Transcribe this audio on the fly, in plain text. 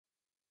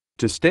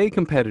To stay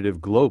competitive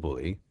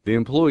globally, the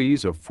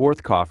employees of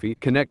Fourth Coffee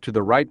connect to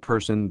the right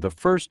person the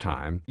first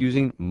time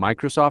using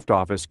Microsoft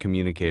Office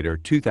Communicator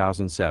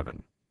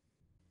 2007.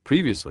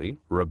 Previously,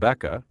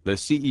 Rebecca, the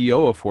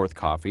CEO of Fourth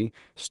Coffee,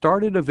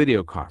 started a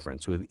video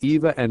conference with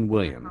Eva and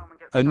William,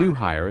 a new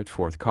hire at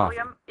Fourth Coffee.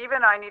 William, Eva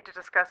and I need to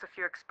discuss a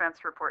few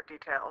expense report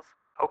details.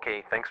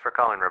 Okay, thanks for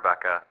calling,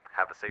 Rebecca.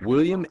 Have a safe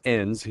William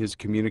ends his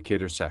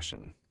communicator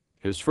session.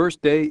 His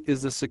first day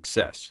is a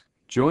success.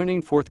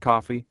 Joining Fourth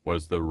Coffee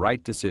was the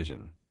right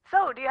decision.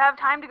 So, do you have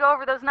time to go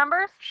over those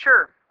numbers?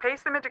 Sure.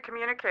 Paste them into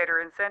Communicator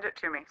and send it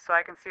to me so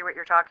I can see what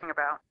you're talking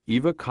about.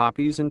 Eva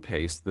copies and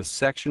pastes the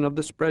section of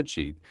the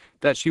spreadsheet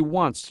that she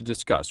wants to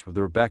discuss with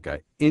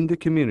Rebecca into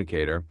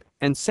Communicator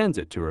and sends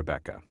it to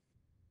Rebecca.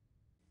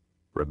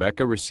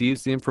 Rebecca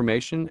receives the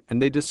information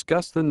and they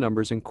discuss the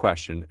numbers in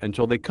question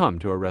until they come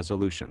to a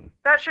resolution.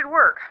 That should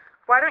work.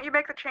 Why don't you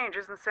make the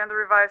changes and send the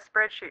revised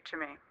spreadsheet to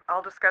me?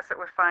 I'll discuss it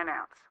with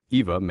finance.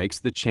 Eva makes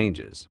the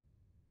changes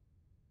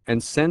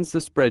and sends the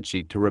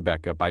spreadsheet to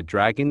Rebecca by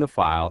dragging the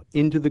file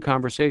into the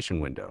conversation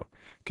window.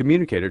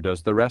 Communicator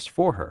does the rest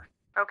for her.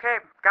 Okay,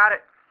 got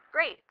it.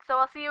 Great. So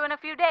I'll see you in a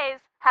few days.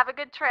 Have a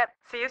good trip.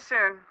 See you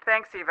soon.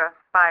 Thanks, Eva.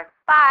 Bye.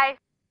 Bye.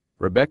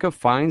 Rebecca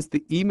finds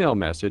the email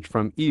message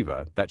from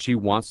Eva that she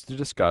wants to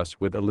discuss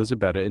with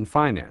Elizabetta in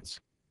finance.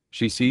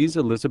 She sees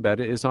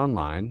Elizabetta is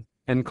online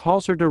and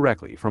calls her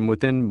directly from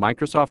within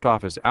Microsoft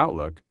Office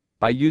Outlook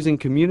by using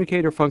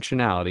Communicator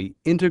functionality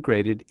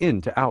integrated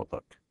into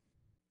Outlook.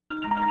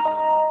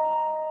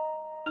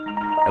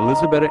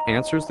 Elizabetta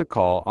answers the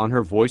call on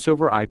her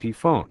voice-over IP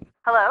phone,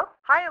 Hello?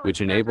 Hi, Elizabeth.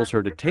 which enables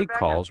her to It's take Rebecca.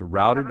 calls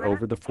routed Have a minute?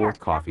 over the Fourth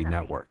Coffee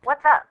network.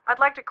 What's up? I'd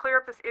like to clear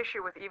up this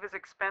issue with Eva's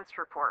expense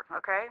report,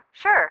 okay?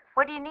 Sure.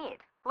 What do you need?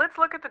 Let's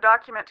look at the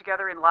document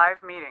together in live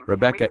meeting.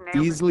 Rebecca We can nail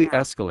this easily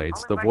down. escalates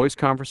I'll the invite voice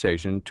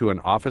conversation to an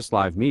Office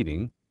Live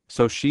meeting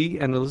so she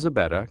and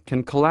Elizabetta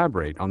can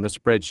collaborate on the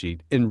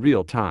spreadsheet in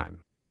real time.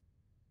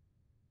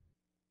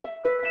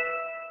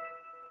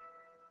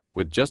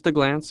 With just a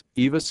glance,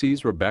 Eva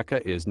sees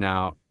Rebecca is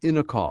now in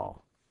a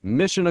call.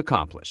 Mission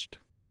accomplished.